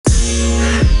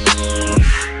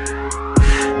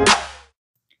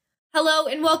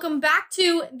and welcome back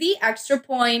to The Extra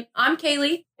Point. I'm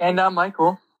Kailey. And I'm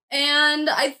Michael. And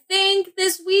I think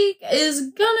this week is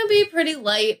gonna be pretty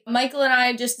light. Michael and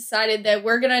I just decided that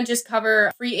we're gonna just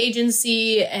cover free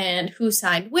agency and who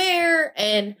signed where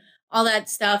and all that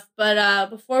stuff.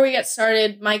 But before we get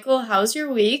started, Michael, how's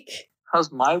your week?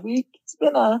 How's my week? It's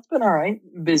been all right.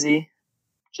 Busy,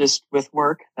 just with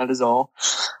work. That is all.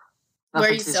 Where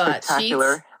are you still at?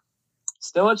 Sheets?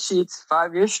 Still at Sheets.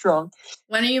 5 years strong.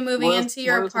 When are you moving into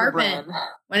your apartment?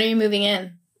 When are you moving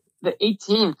in? The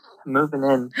 18th. Moving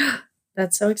in.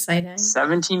 That's so exciting.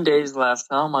 17 days left.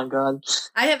 Oh my God.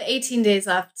 I have 18 days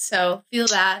left, so feel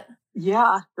that.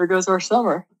 Yeah, there goes our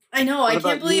summer. I know. I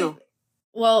can't believe. You?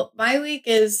 Well, my week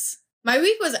was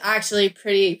actually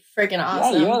pretty freaking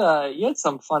awesome. Yeah, you had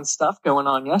some fun stuff going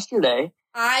on yesterday.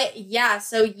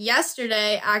 So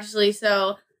yesterday, actually,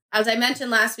 as I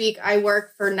mentioned last week, I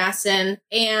work for Nesson,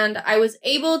 and I was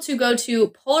able to go to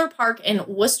Polar Park in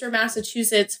Worcester,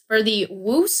 Massachusetts for the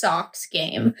Woo Sox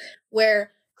game,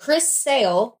 where Chris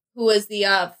Sale, who was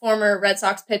the former Red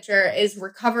Sox pitcher, is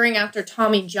recovering after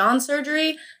Tommy John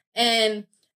surgery, and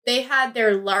they had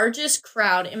their largest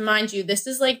crowd, and mind you, this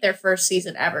is like their first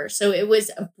season ever, so it was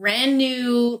a brand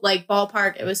new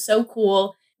ballpark. It was so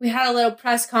cool. We had a little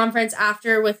press conference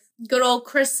after with good old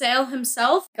Chris Sale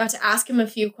himself. Got to ask him a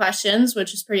few questions,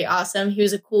 which is pretty awesome. He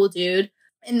was a cool dude.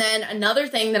 And then another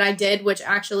thing that I did, which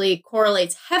actually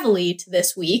correlates heavily to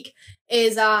this week,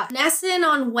 is Nesson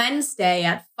on Wednesday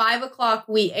at 5 o'clock,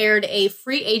 we aired a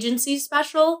free agency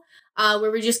special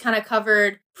where we just kind of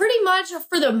covered pretty much,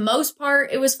 for the most part,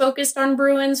 it was focused on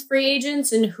Bruins free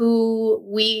agents and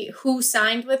who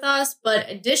signed with us. But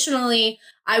additionally,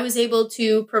 I was able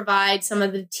to provide some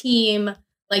of the team,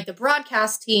 like the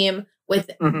broadcast team,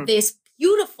 with this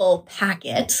beautiful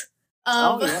packet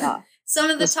of some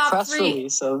of the top three.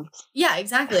 Yeah,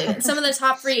 exactly. Some of the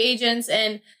top free agents.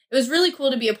 And it was really cool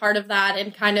to be a part of that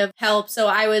and kind of help. So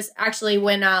I was actually,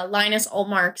 when Linus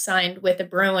Ullmark signed with the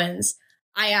Bruins,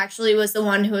 I actually was the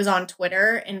one who was on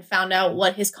Twitter and found out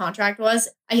what his contract was.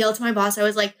 I yelled to my boss. I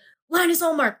was like, Linus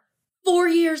Ullmark, 4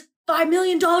 years, $5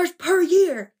 million per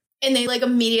year. And they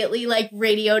immediately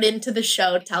radioed into the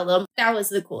show to tell them. That was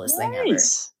the coolest thing ever. It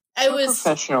was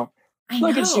professional.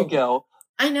 Look at you go.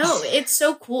 I know. It's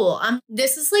so cool.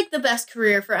 This is the best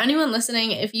career for anyone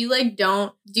listening. If you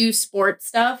don't do sports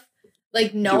stuff,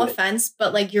 no offense,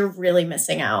 but you're really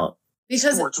missing out.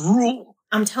 Because sports rule.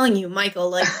 I'm telling you,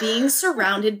 Michael, being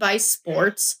surrounded by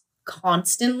sports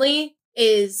constantly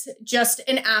is just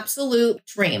an absolute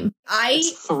dream.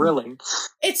 It's thrilling.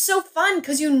 It's so fun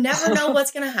because you never know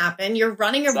what's going to happen. You're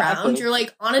running around. You're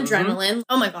on adrenaline.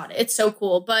 Oh my God. It's so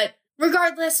cool. But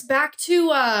regardless, back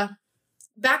to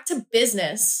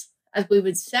business, as we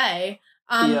would say.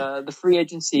 The free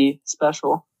agency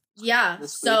special. Yeah.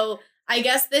 So I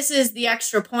guess this is the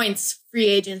Extra Points free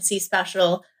agency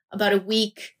special about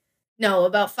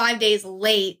 5 days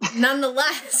late.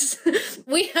 Nonetheless,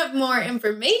 we have more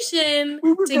information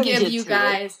to give you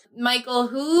guys. Michael,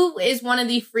 who is one of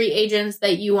the free agents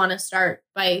that you want to start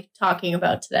by talking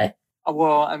about today?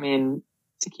 Well,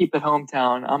 to keep it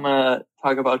hometown, I'm going to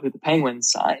talk about who the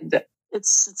Penguins signed.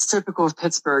 It's typical of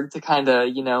Pittsburgh to kind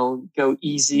of, go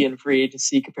easy in free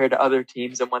agency compared to other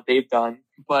teams and what they've done.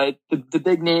 But the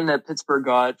big name that Pittsburgh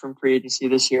got from free agency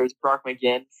this year is Brock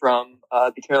McGinn from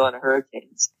the Carolina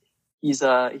Hurricanes. He's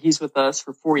with us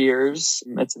for 4 years.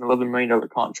 It's an $11 million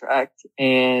contract.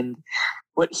 And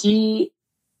what he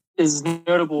is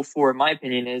notable for, in my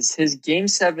opinion, is his Game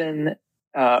 7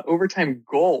 overtime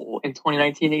goal in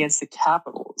 2019 against the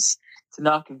Capitals to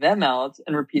knock them out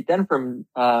and repeat them from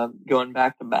going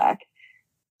back-to-back.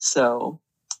 So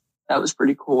that was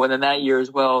pretty cool. And then that year as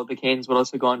well, the Canes would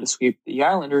also go on to sweep the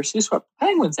Islanders, who swept the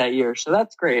Penguins that year. So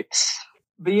that's great.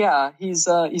 But yeah, he's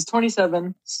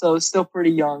 27, so still pretty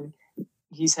young.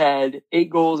 He's had 8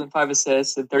 goals and 5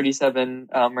 assists in 37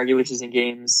 regular season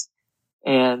games.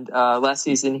 And last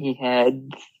season he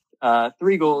had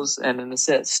 3 goals and an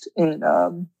assist in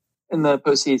the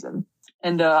postseason.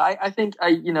 And I think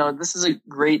this is a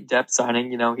great depth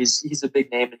signing. He's a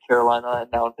big name in Carolina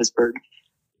and now in Pittsburgh.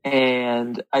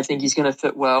 And I think he's going to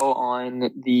fit well on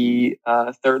the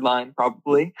third line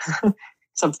probably.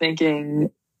 So I'm thinking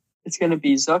it's going to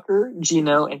be Zucker,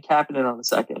 Gino, and Kapanen on the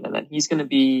second. And then he's going to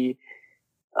be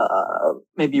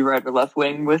maybe right or left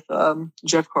wing with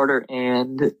Jeff Carter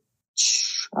and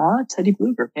Teddy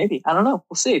Blueger, maybe. I don't know.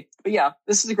 We'll see. But yeah,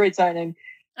 this is a great signing.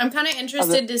 I'm kind of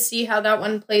interested to see how that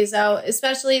one plays out.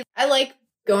 Especially, I like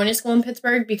going to school in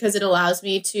Pittsburgh because it allows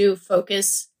me to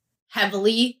focus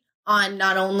heavily on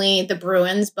not only the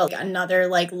Bruins, but another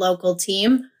local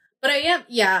team. But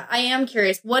I am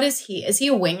curious. What is he? Is he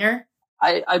a winger?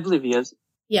 I believe he is.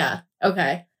 Yeah.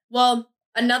 Okay. Well,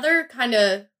 another kind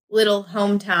of little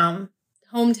hometown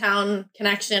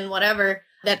connection, whatever,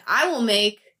 that I will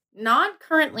make, not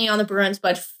currently on the Bruins,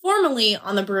 but formerly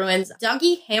on the Bruins,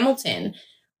 Dougie Hamilton,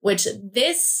 which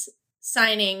this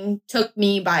signing took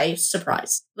me by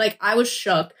surprise. Like, I was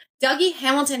shook. Dougie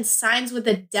Hamilton signs with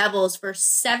the Devils for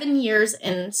 7 years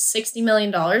and $60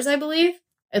 million, I believe.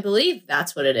 I believe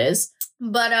that's what it is.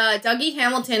 But Dougie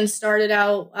Hamilton started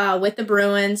out with the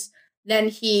Bruins. Then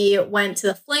he went to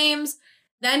the Flames.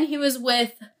 Then he was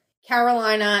with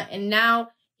Carolina. And now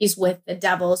he's with the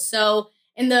Devils. So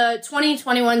in the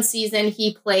 2021 season,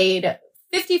 he played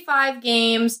 55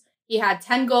 games. He had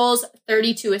 10 goals,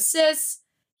 32 assists.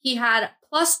 He had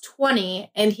plus 20,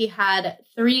 and he had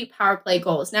 3 power play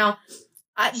goals. Now,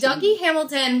 Dougie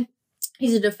Hamilton,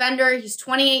 he's a defender. He's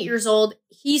 28 years old.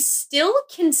 He's still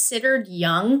considered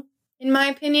young, in my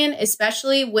opinion,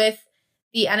 especially with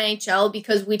the NHL,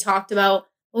 because we talked about,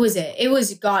 what was it? It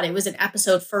was an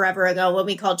episode forever ago when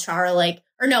we called Chara what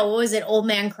was it? Old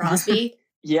Man Crosby?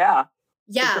 Yeah.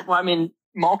 Yeah. Well, I mean,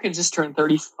 Malkin just turned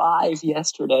 35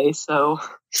 yesterday, so...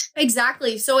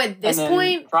 Exactly. So at this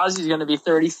point... Crosby's going to be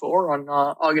 34 on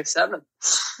August 7th.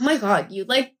 Oh my God, you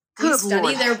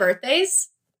study their birthdays?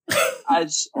 I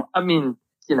mean,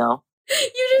 you know...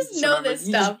 You just know this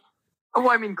stuff.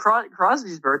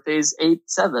 Crosby's birthday is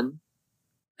 8/7.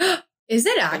 Is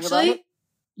it actually?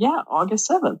 Yeah, August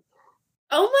 7th.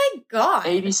 Oh my God.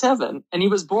 87. And he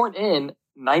was born in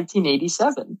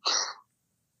 1987.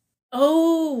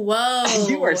 Oh, whoa.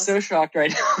 You are so shocked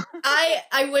right now.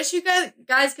 I wish you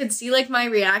guys could see my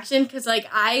reaction, because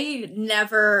I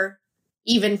never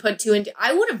even put 2 and 2.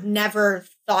 I would have never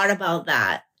thought about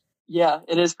that. Yeah,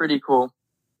 it is pretty cool.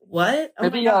 What? Oh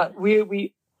maybe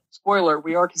we spoiler,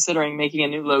 we are considering making a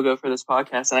new logo for this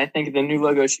podcast, and I think the new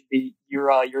logo should be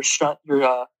your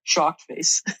shocked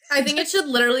face. I think it should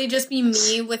literally just be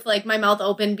me with my mouth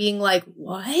open, being like,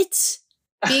 what?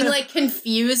 Being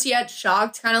confused yet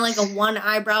shocked, kind of like a one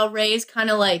eyebrow raise, kind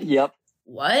of like, yep,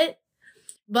 what?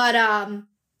 But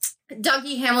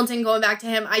Dougie Hamilton, going back to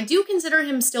him, I do consider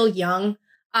him still young,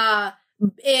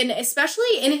 and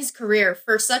especially in his career,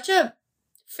 for such a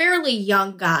fairly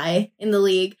young guy in the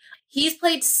league. He's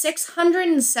played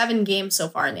 607 games so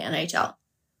far in the NHL.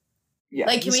 Yeah,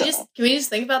 can we just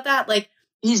think about that?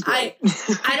 He's great.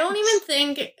 I don't even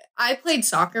think I played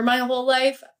soccer my whole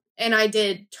life. And I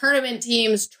did tournament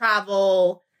teams,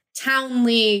 travel, town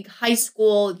league, high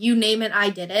school, you name it,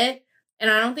 I did it. And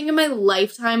I don't think in my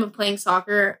lifetime of playing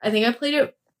soccer, I think I played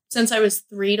it since I was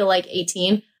 3 to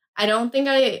 18. I don't think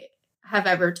I have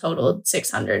ever totaled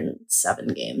 607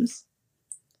 games.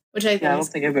 Which I think I don't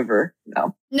think I've ever,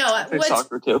 no. No, I played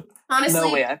soccer too. Honestly,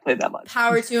 no way I played that much.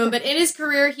 Power to him. But in his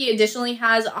career, he additionally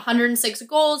has 106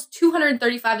 goals,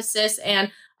 235 assists,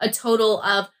 and a total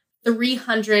of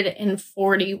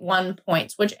 341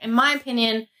 points, which in my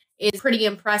opinion is pretty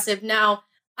impressive. Now,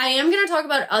 I am going to talk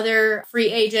about other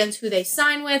free agents who they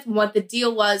signed with and what the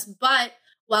deal was, but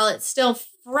while it's still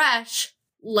fresh,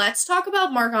 let's talk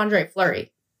about Marc-Andre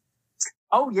Fleury.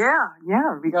 Oh yeah.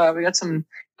 We got the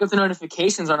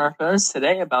notifications on our phones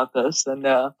today about this, and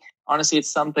honestly,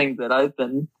 it's something that I've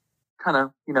been kind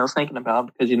of thinking about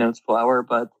because it's Flower,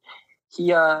 but he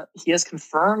has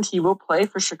confirmed he will play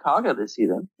for Chicago this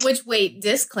season. Which, wait,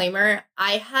 disclaimer,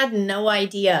 I had no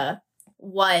idea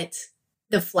what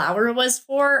the Flower was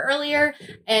for earlier.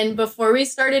 And before we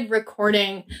started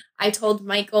recording, I told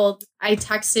Michael, I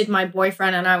texted my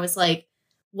boyfriend and I was like,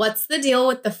 what's the deal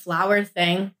with the Flower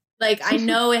thing? I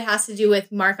know it has to do with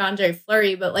Marc-Andre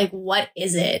Fleury, but what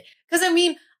is it? Because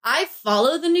I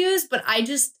follow the news, but I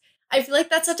feel like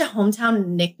that's such a hometown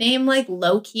nickname,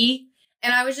 low key.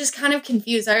 And I was just kind of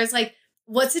confused. I was like,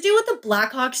 what's to do with the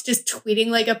Blackhawks just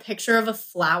tweeting a picture of a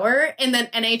flower and then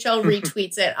NHL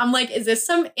retweets it? I'm like, is this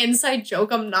some inside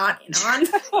joke I'm not in on?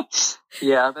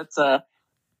 Yeah, that's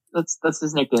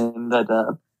his nickname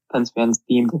that Pens fans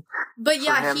themed. But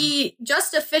yeah, he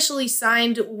just officially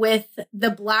signed with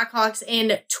the Blackhawks,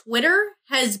 and Twitter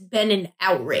has been an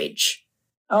outrage.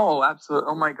 Oh, absolutely.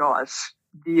 Oh my gosh.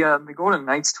 The Golden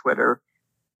Knights Twitter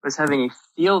was having a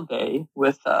field day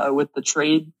with the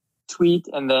trade tweet,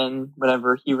 and then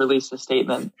whenever he released a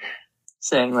statement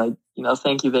saying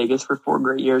thank you Vegas for 4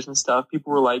 great years and stuff,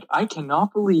 people were like, I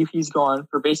cannot believe he's gone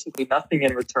for basically nothing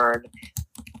in return.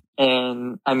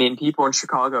 And people in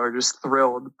Chicago are just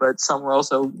thrilled, but some were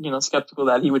also skeptical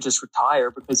that he would just retire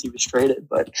because he was traded.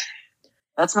 But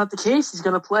that's not the case. He's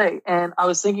going to play. And I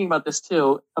was thinking about this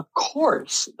too. Of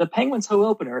course, the Penguins' home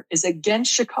opener is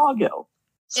against Chicago.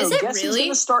 So is it guess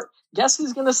really? Guess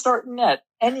who's going to start in net?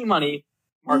 Any money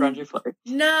Marc-Andre Fleury.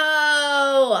 No.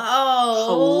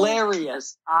 Oh.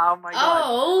 Hilarious. Oh my god.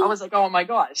 Oh. I was like, oh my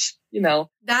gosh.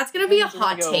 That's going to be a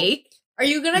hot take. Are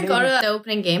you going to go to the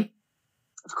opening game?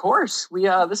 Of course.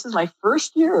 This is my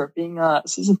first year of being a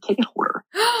season ticket holder.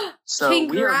 So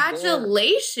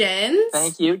congratulations.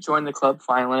 Thank you. Join the club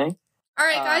finally. All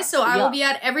right, guys. So I will be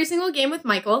at every single game with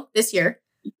Michael this year.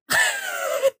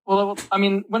 Well, I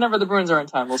mean, whenever the Bruins are in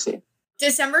town, we'll see.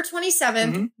 December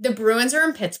 27th, the Bruins are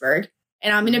in Pittsburgh,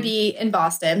 and I'm going to be in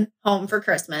Boston, home for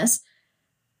Christmas.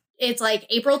 It's like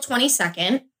April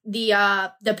 22nd.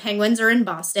 The Penguins are in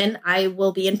Boston. I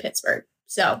will be in Pittsburgh.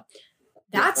 So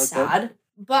that's sad. Good.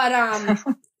 But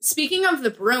speaking of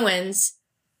the Bruins,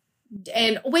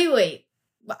 and wait.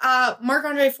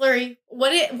 Marc-Andre Fleury,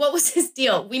 what was his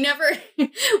deal? We never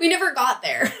got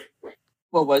there.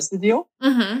 What was the deal?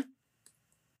 Mm-hmm.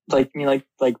 Like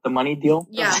the money deal?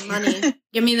 Yeah, money.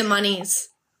 Give me the monies.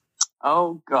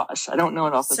 Oh gosh, I don't know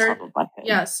it off the top of my head.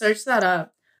 Yeah, search that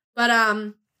up. But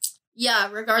yeah,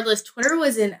 regardless, Twitter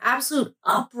was in absolute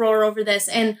uproar over this,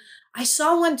 and I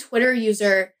saw one Twitter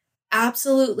user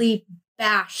absolutely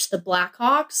bash the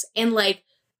Blackhawks and like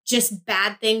just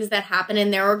bad things that happen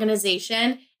in their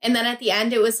organization. And then at the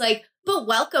end, it was like, but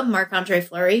welcome, Marc-Andre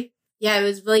Fleury. Yeah, it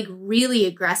was like really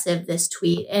aggressive, this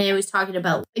tweet. And it was talking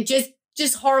about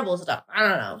just horrible stuff. I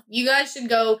don't know. You guys should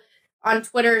go on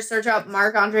Twitter, search out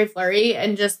Marc-Andre Fleury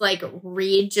and just like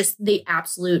read just the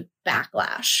absolute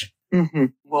backlash. Mm-hmm.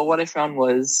 Well, what I found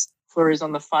was Fleury's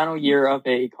on the final year of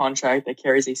a contract that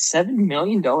carries a $7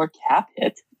 million cap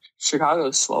hit.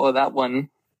 Chicago swallowed that one.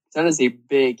 That is a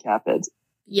big cap hit.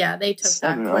 Yeah, they took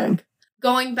that quick.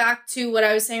 Going back to what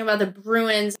I was saying about the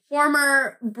Bruins,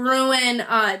 former Bruin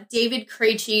David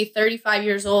Krejci, 35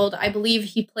 years old, I believe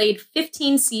he played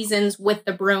 15 seasons with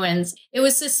the Bruins. It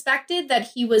was suspected that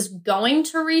he was going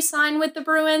to re-sign with the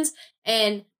Bruins,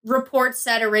 and reports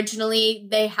said originally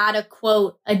they had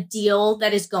a deal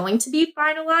that is going to be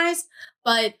finalized.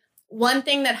 But one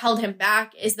thing that held him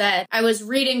back is that I was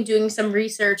doing some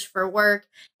research for work,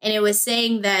 and it was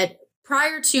saying that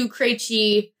prior to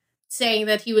Krejci saying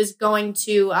that he was going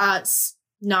to,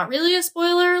 not really a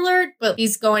spoiler alert, but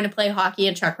he's going to play hockey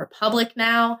in Czech Republic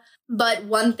now. But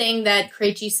one thing that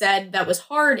Krejci said that was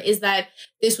hard is that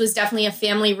this was definitely a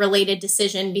family-related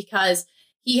decision because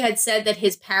he had said that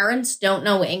his parents don't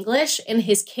know English and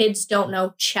his kids don't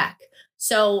know Czech.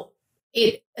 So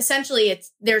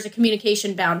there's a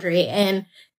communication boundary, and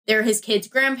they're his kids'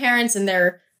 grandparents and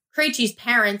they're Krejci's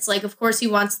parents. Like, of course, he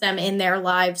wants them in their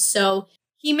lives. So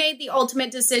he made the ultimate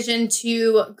decision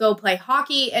to go play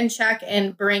hockey in Czech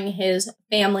and bring his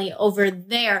family over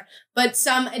there. But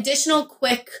some additional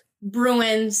quick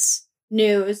Bruins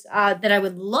news that I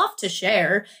would love to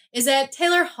share is that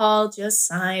Taylor Hall just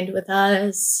signed with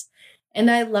us.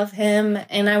 And I love him,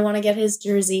 and I want to get his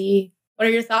jersey. What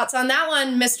are your thoughts on that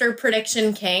one, Mr.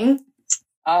 Prediction King?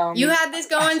 You had this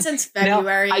going since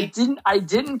February. No, I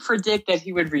didn't predict that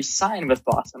he would re-sign with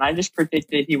Boston. I just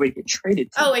predicted he would get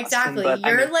traded to Boston. Exactly.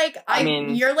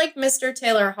 You're like Mr.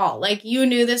 Taylor Hall. Like, you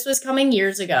knew this was coming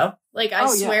years ago. Like, I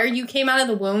swear you came out of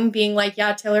the womb being like,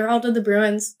 yeah, Taylor Hall to the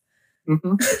Bruins.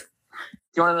 Mm-hmm. Do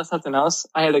you want to know something else?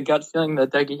 I had a gut feeling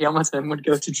that Dougie Hamilton would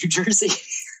go to New Jersey.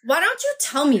 Why don't you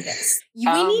tell me this?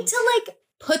 We need to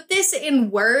put this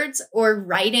in words or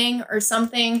writing or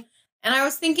something. And I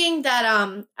was thinking that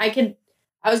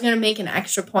I was going to make an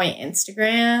extra point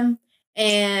Instagram,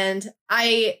 and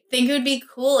I think it would be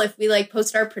cool if we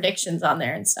post our predictions on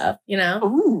there and stuff, you know?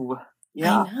 Ooh,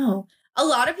 yeah. I know. A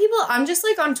lot of people, I'm just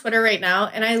on Twitter right now,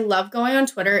 and I love going on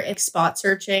Twitter and spot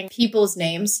searching people's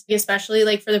names, especially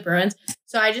for the Bruins.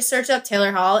 So I just searched up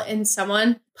Taylor Hall, and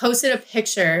someone posted a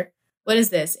picture. What is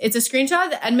this? It's a screenshot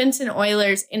of the Edmonton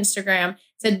Oilers Instagram. It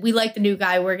said, "We like the new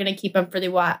guy. We're going to keep him for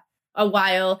a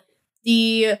while.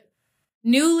 The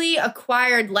newly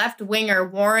acquired left winger,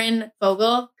 Warren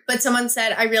Fogle." But someone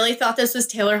said, "I really thought this was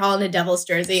Taylor Hall in a Devils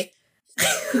jersey,"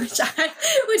 which I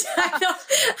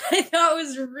thought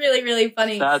was really, really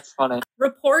funny. That's funny.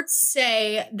 Reports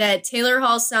say that Taylor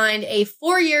Hall signed a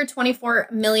 4-year,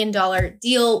 $24 million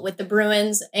deal with the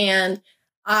Bruins, and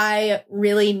I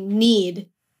really need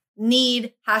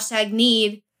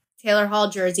Taylor Hall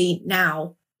jersey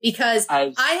now, because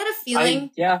I had a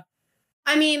feeling.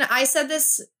 I mean, I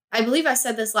believe I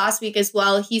said this last week as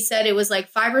well. He said it was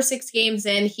 5 or 6 games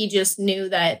in, he just knew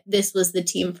that this was the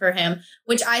team for him,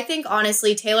 which I think,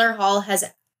 honestly, Taylor Hall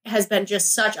has been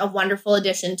just such a wonderful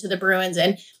addition to the Bruins.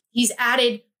 And he's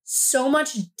added so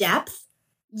much depth,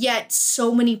 yet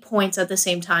so many points at the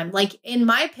same time. In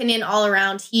my opinion, all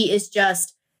around, he is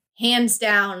just hands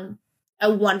down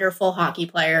a wonderful hockey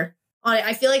player.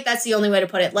 I feel like that's the only way to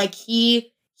put it.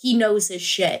 he knows his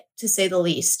shit, to say the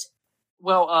least.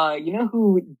 Well, you know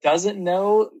who doesn't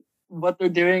know what they're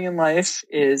doing in life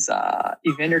is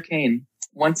Evander Kane.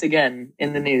 Once again,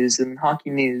 in the news, in hockey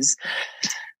news.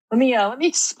 Let me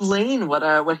explain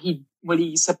what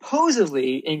he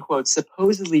supposedly, in quotes,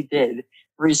 supposedly did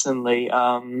recently.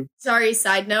 Sorry,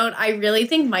 side note, I really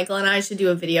think Michael and I should do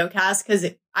a video cast because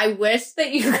I wish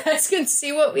that you guys could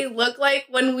see what we look like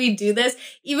when we do this.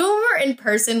 Even when we're in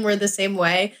person, we're the same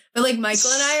way. But like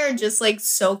Michael and I are just like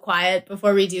so quiet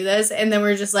before we do this. And then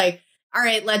we're just like, all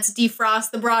right, let's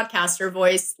defrost the broadcaster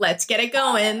voice. Let's get it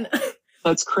going.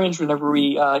 Let's cringe whenever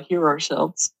we hear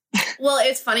ourselves. Well,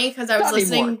 it's funny because I was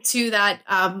listening to that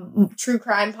true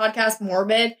crime podcast,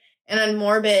 Morbid. And on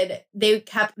Morbid, they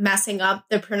kept messing up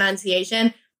the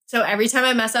pronunciation. So every time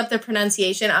I mess up the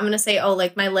pronunciation, I'm going to say, oh,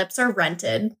 like my lips are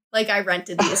rented. Like I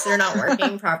rented these. They're not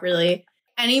working properly.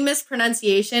 Any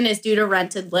mispronunciation is due to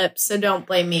rented lips. So don't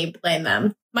blame me. Blame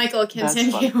them. Michael,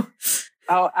 continue.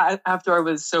 After I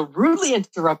was so rudely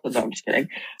interrupted. No, I'm just kidding.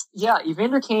 Yeah,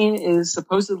 Evander Kane is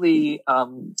supposedly...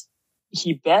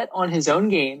 he bet on his own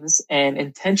games and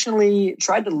intentionally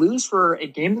tried to lose for a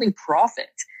gambling profit.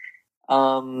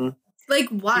 Like,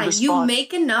 why? You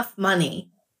make enough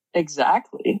money.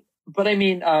 Exactly. But I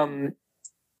mean,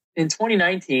 in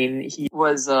 2019, he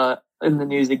was in the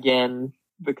news again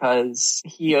because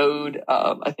he owed,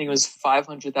 I think it was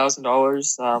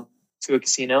 $500,000 to a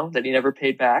casino that he never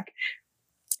paid back.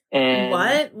 And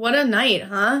what? What a night,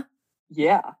 huh?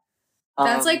 Yeah.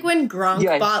 That's like when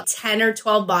Gronk bought 10 or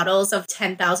 12 bottles of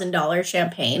 $10,000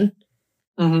 champagne.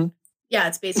 Mm-hmm. Yeah,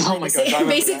 it's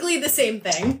basically the same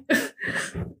thing.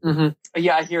 Mm-hmm.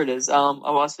 Yeah, here it is. A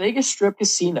Las Vegas Strip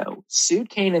casino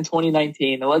sued Kane in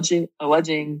 2019,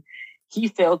 alleging he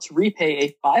failed to repay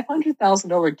a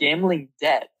 $500,000 gambling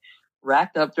debt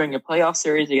racked up during a playoff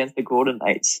series against the Golden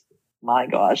Knights. My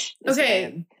gosh.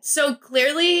 Okay, so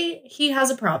clearly he has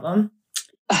a problem.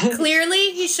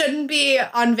 Clearly, he shouldn't be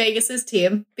on Vegas's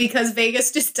team because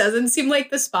Vegas just doesn't seem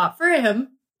like the spot for him.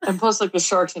 And plus, like, the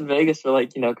Sharks and Vegas are,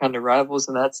 like, you know, kind of rivals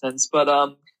in that sense. But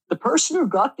the person who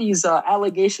got these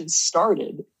allegations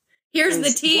started... Here's the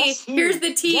tea. Here's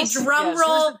the tea. Drum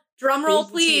roll,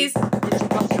 please.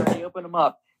 Ready, open them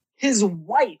up. His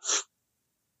wife.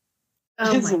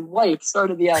 His wife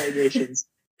started the allegations.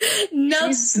 No.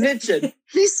 He's snitching.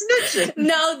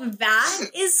 No, that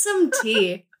is some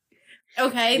tea.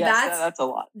 Okay, yes, that's a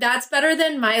lot. That's better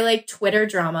than my like Twitter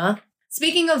drama.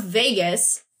 Speaking of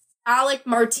Vegas, Alec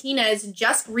Martinez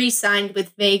just re-signed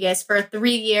with Vegas for a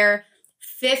 3-year,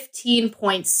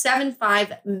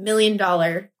 $15.75 million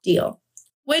deal,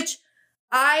 which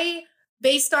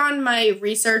based on my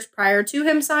research prior to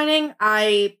him signing,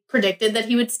 I predicted that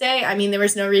he would stay. I mean, there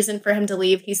was no reason for him to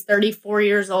leave. He's 34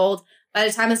 years old. By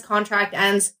the time his contract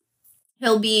ends,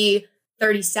 he'll be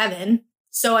 37.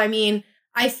 So, I mean,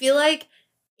 I feel like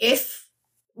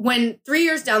when 3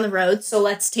 years down the road, so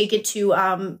let's take it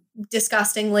to,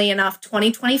 disgustingly enough,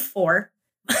 2024.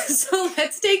 So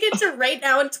let's take it to right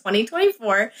now in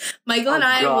 2024. Michael and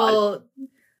I will,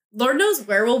 Lord knows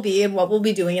where we'll be and what we'll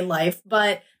be doing in life.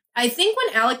 But I think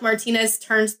when Alec Martinez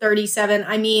turns 37,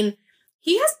 I mean,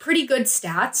 he has pretty good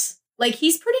stats. Like,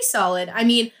 he's pretty solid. I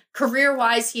mean,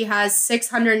 career-wise, he has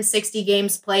 660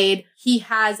 games played. He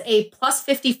has a plus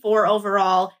 54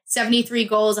 overall, 73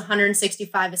 goals,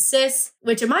 165 assists,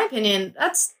 which in my opinion,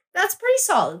 that's pretty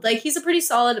solid. Like, he's a pretty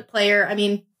solid player. I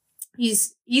mean,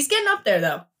 he's getting up there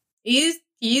though. He's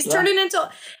turning into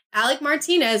Alec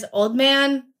Martinez, old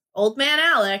man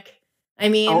Alec. I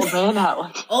mean, old man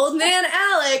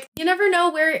Alec. You never know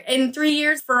where in 3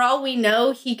 years, for all we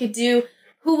know, he could do.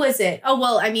 Who was it? Oh,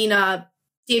 well, I mean,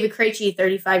 David Krejci,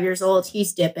 35 years old,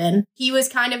 he's dipping. He was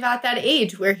kind of at that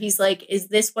age where he's like, is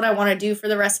this what I want to do for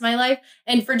the rest of my life?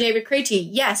 And for David Krejci,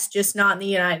 yes, just not in the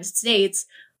United States.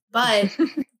 But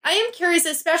I am curious,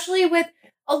 especially with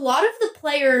a lot of the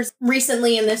players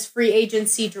recently in this free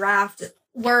agency draft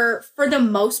were, for the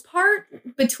most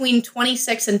part, between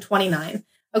 26 and 29.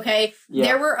 Okay? Yeah.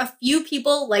 There were a few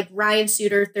people like Ryan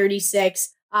Suter,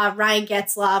 36, Ryan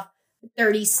Getzlaf,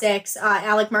 36,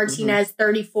 Alec Martinez,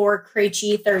 34,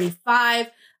 Krejci,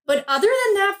 35. But other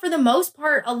than that, for the most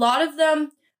part, a lot of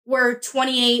them were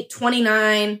 28,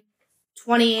 29,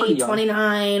 28,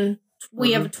 29.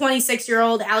 We have a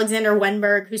 26-year-old Alexander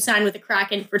Wenberg who signed with the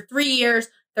Kraken for 3 years,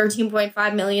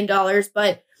 $13.5 million.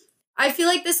 But I feel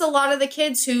like this is a lot of the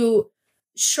kids who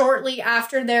shortly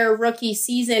after their rookie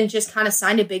season just kind of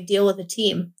signed a big deal with the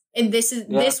team. And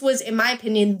this was, in my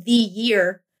opinion, the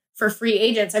year for free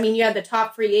agents. I mean, you had the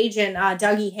top free agent,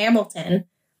 Dougie Hamilton.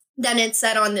 Then it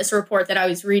said on this report that I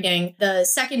was reading, the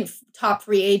second top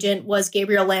free agent was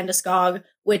Gabriel Landeskog,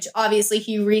 which obviously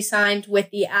he re-signed with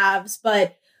the Avs.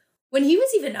 But when he was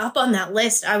even up on that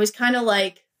list, I was kind of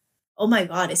like, oh my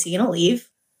God, is he going to leave?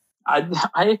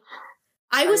 I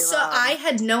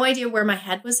had no idea where my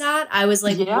head was at. I was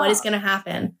like, what is going to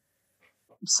happen?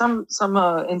 Some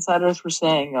insiders were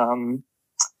saying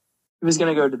he was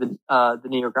going to go to the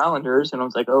New York Islanders, and I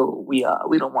was like, oh, we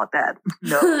don't want that.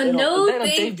 No,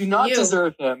 they do not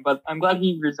deserve him. But I'm glad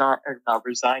he resigned.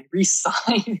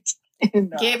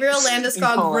 Gabriel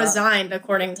Landeskog resigned,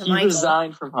 according to Michael. He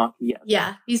resigned from hockey. Yes.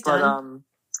 Yeah, he's done.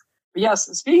 But yes,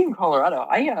 speaking of Colorado,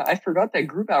 I forgot that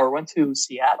Grubauer went to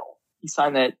Seattle. He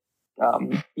signed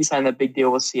that big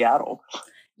deal with Seattle.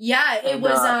 Yeah,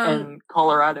 and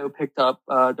Colorado picked up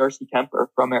Darcy Kemper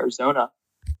from Arizona.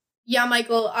 Yeah,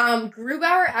 Michael.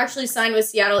 Grubauer actually signed with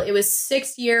Seattle. It was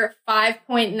 6-year,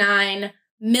 $5.9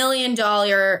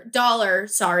 million.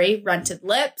 Sorry, rented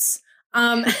lips.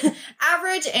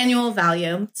 Average annual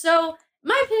value. So, in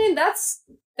my opinion, that's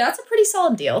a pretty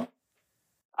solid deal.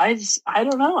 I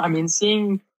don't know. I mean,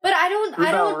 but I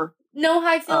don't know how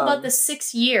I feel about the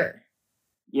 6 year.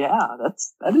 Yeah,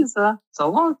 it's a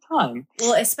long time.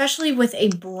 Well, especially with a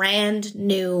brand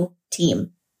new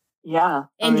team. Yeah,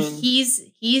 and he's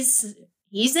in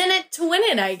it to win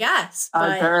it, I guess.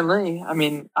 But apparently, I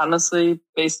mean, honestly,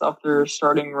 based off their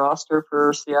starting roster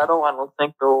for Seattle, I don't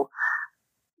think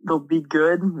they'll be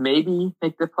good. Maybe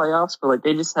make the playoffs, but like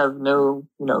they just have no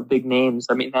big names.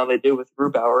 I mean, now they do with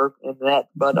Grubauer and that,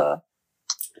 but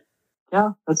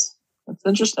yeah, that's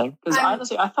interesting because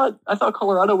honestly, I thought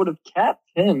Colorado would have kept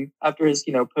him after his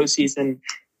postseason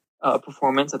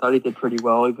performance. I thought he did pretty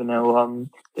well, even though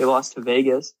they lost to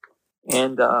Vegas.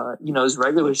 And, his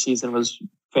regular season was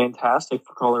fantastic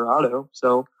for Colorado.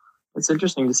 So it's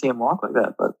interesting to see him walk like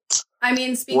that. But I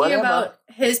mean, speaking about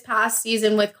his past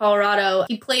season with Colorado,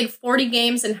 he played 40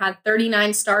 games and had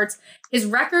 39 starts. His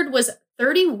record was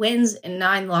 30 wins and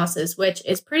 9 losses, which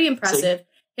is pretty impressive.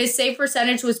 His save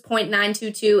percentage was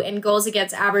 .922 and goals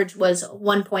against average was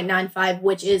 1.95,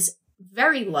 which is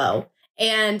very low.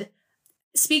 And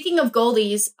speaking of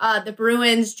goalies, the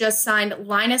Bruins just signed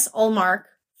Linus Ullmark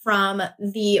from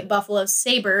the Buffalo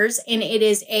Sabres, and it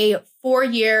is a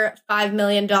 4-year, $5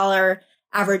 million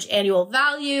average annual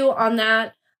value on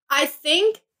that. I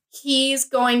think he's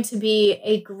going to be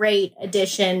a great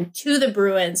addition to the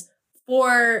Bruins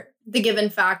for the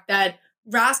given fact that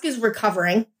Rask is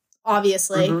recovering,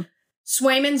 obviously. Mm-hmm.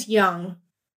 Swayman's young.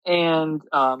 And,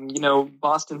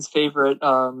 Boston's favorite,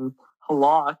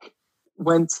 Halak,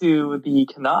 went to the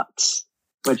Canucks,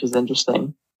 which is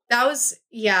interesting. That was,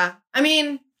 yeah. I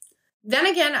mean, then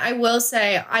again, I will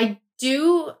say, I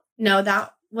do know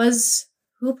that was,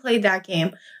 who played that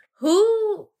game?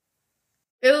 It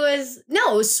was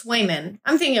Swayman.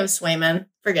 I'm thinking of Swayman.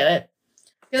 Forget it.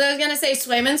 Because I was going to say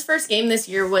Swayman's first game this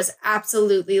year was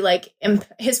absolutely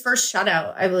his first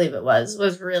shutout, I believe it was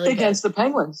really good. Against the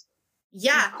Penguins.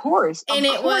 Yeah. Of course.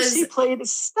 He played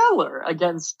stellar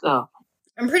against...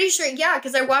 I'm pretty sure, yeah,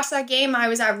 because I watched that game. I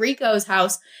was at Rico's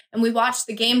house, and we watched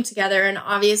the game together, and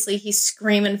obviously he's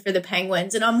screaming for the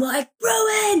Penguins, and I'm like,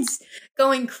 Bruins!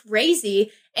 Going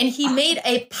crazy, and he made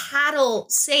a paddle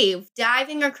save,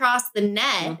 diving across the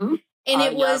net, and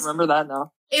it was... I remember that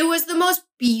now. It was the most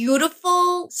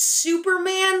beautiful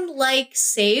Superman-like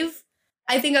save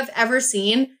I think I've ever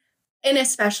seen, and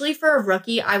especially for a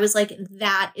rookie, I was like,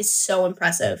 that is so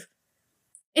impressive.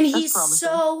 And he's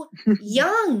so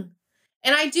young.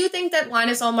 And I do think that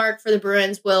Linus Ullmark for the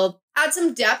Bruins will add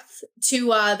some depth to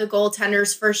the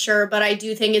goaltenders for sure, but I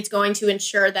do think it's going to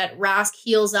ensure that Rask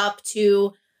heals up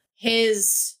to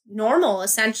his normal,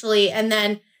 essentially. And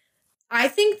then I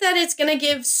think that it's going to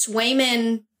give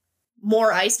Swayman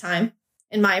more ice time,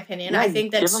 in my opinion. Yeah, I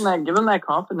think that give him that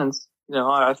confidence.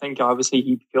 I think obviously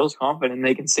he feels confident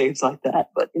making saves like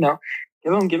that, but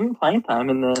give him playing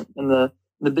time in the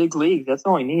big league. That's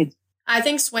all he needs. I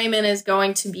think Swayman is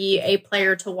going to be a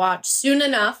player to watch soon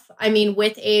enough. I mean,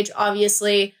 with age,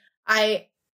 obviously.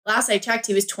 Last I checked,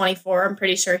 he was 24. I'm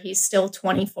pretty sure he's still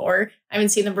 24. I haven't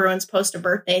seen the Bruins post a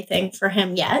birthday thing for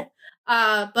him yet.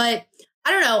 But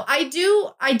I don't know. I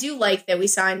do like that we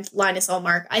signed Linus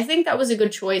Ullmark. I think that was a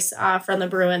good choice from the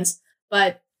Bruins.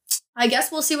 But I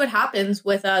guess we'll see what happens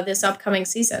with this upcoming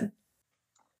season.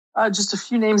 Just a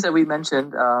few names that we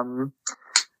mentioned.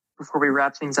 Before we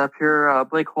wrap things up here,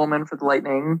 Blake Holman for the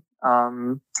Lightning.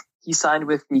 He signed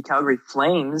with the Calgary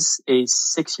Flames, a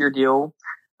 6-year deal,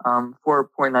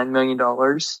 $4.9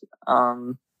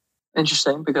 million.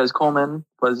 Interesting because Coleman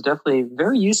was definitely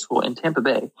very useful in Tampa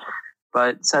Bay,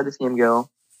 but sad to see him go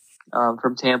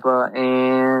from Tampa.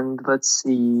 And let's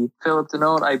see, Philip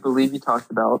Denault, I believe you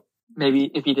talked about. Maybe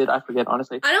if he did, I forget,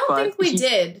 honestly. I don't think we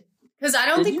did. Because I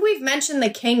don't think we've mentioned the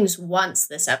Kings once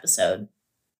this episode.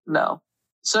 No.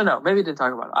 So no, maybe I didn't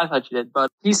talk about it. I thought you did.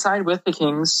 But he signed with the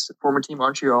Kings, former team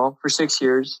Montreal, for 6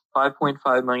 years,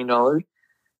 $5.5 million.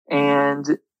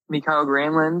 And Mikael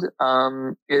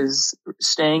Granlund is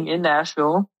staying in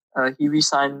Nashville. He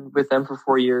re-signed with them for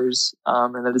 4 years,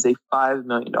 and that is a $5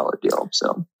 million deal.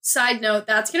 So, side note,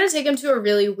 that's going to take him to a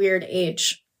really weird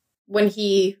age when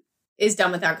he is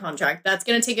done with that contract. That's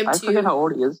going to take him I forget how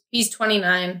old he is. He's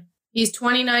 29. He's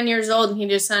 29 years old, and he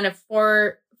just signed a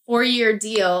four-year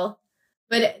deal.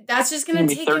 But that's just going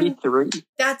to take 33.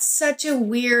 That's such a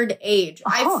weird age.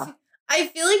 Uh-huh. I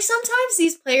feel like sometimes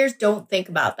these players don't think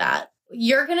about that.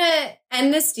 You're going to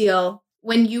end this deal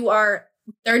when you are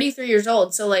 33 years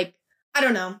old. So, like, I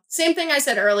don't know. Same thing I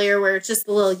said earlier where it's just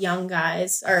the little young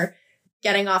guys are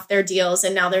getting off their deals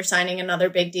and now they're signing another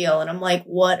big deal. And I'm like,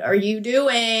 what are you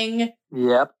doing?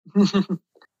 Yep.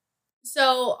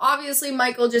 So, obviously,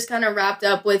 Michael just kind of wrapped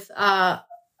up with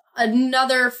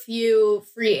another few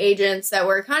free agents that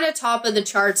were kind of top of the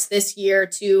charts this year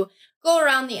to go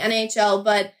around the NHL.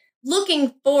 But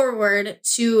looking forward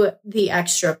to the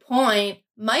extra point,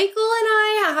 Michael and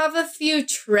I have a few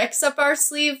tricks up our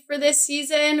sleeve for this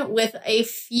season with a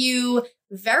few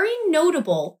very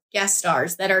notable guest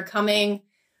stars that are coming.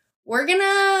 We're going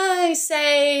to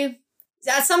say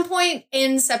at some point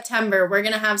in September, we're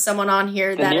going to have someone on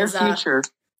here that is future.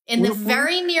 In the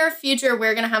very near future,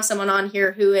 we're going to have someone on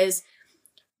here who is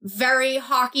very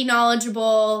hockey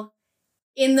knowledgeable,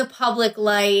 in the public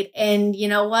light, and you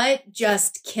know what?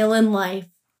 Just killing life.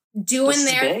 Doing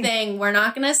their thing. We're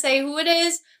not going to say who it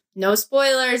is. No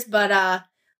spoilers, but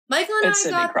Michael and it's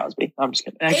Sidney Crosby. I'm just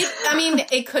kidding.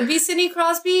 It could be Sidney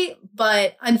Crosby,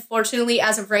 but unfortunately,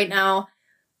 as of right now,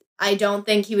 I don't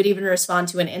think he would even respond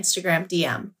to an Instagram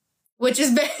DM. Which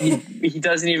is bad. He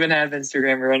doesn't even have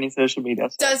Instagram or any social media.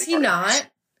 So does he not?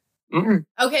 Mm-mm.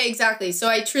 Okay, exactly. So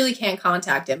I truly can't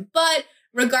contact him. But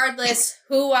regardless,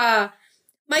 who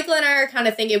Michael and I are kind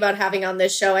of thinking about having on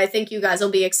this show, I think you guys will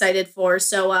be excited for.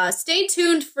 So stay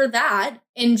tuned for that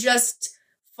and just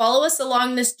follow us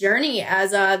along this journey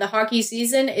as the hockey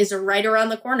season is right around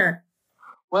the corner.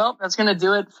 Well, that's going to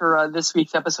do it for this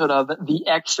week's episode of The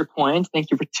Extra Point.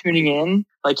 Thank you for tuning in.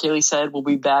 Like Kailey said, we'll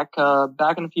be back in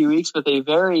a few weeks with a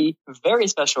very, very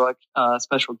special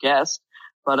guest.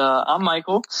 But I'm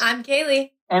Michael. I'm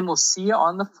Kailey. And we'll see you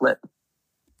on the flip.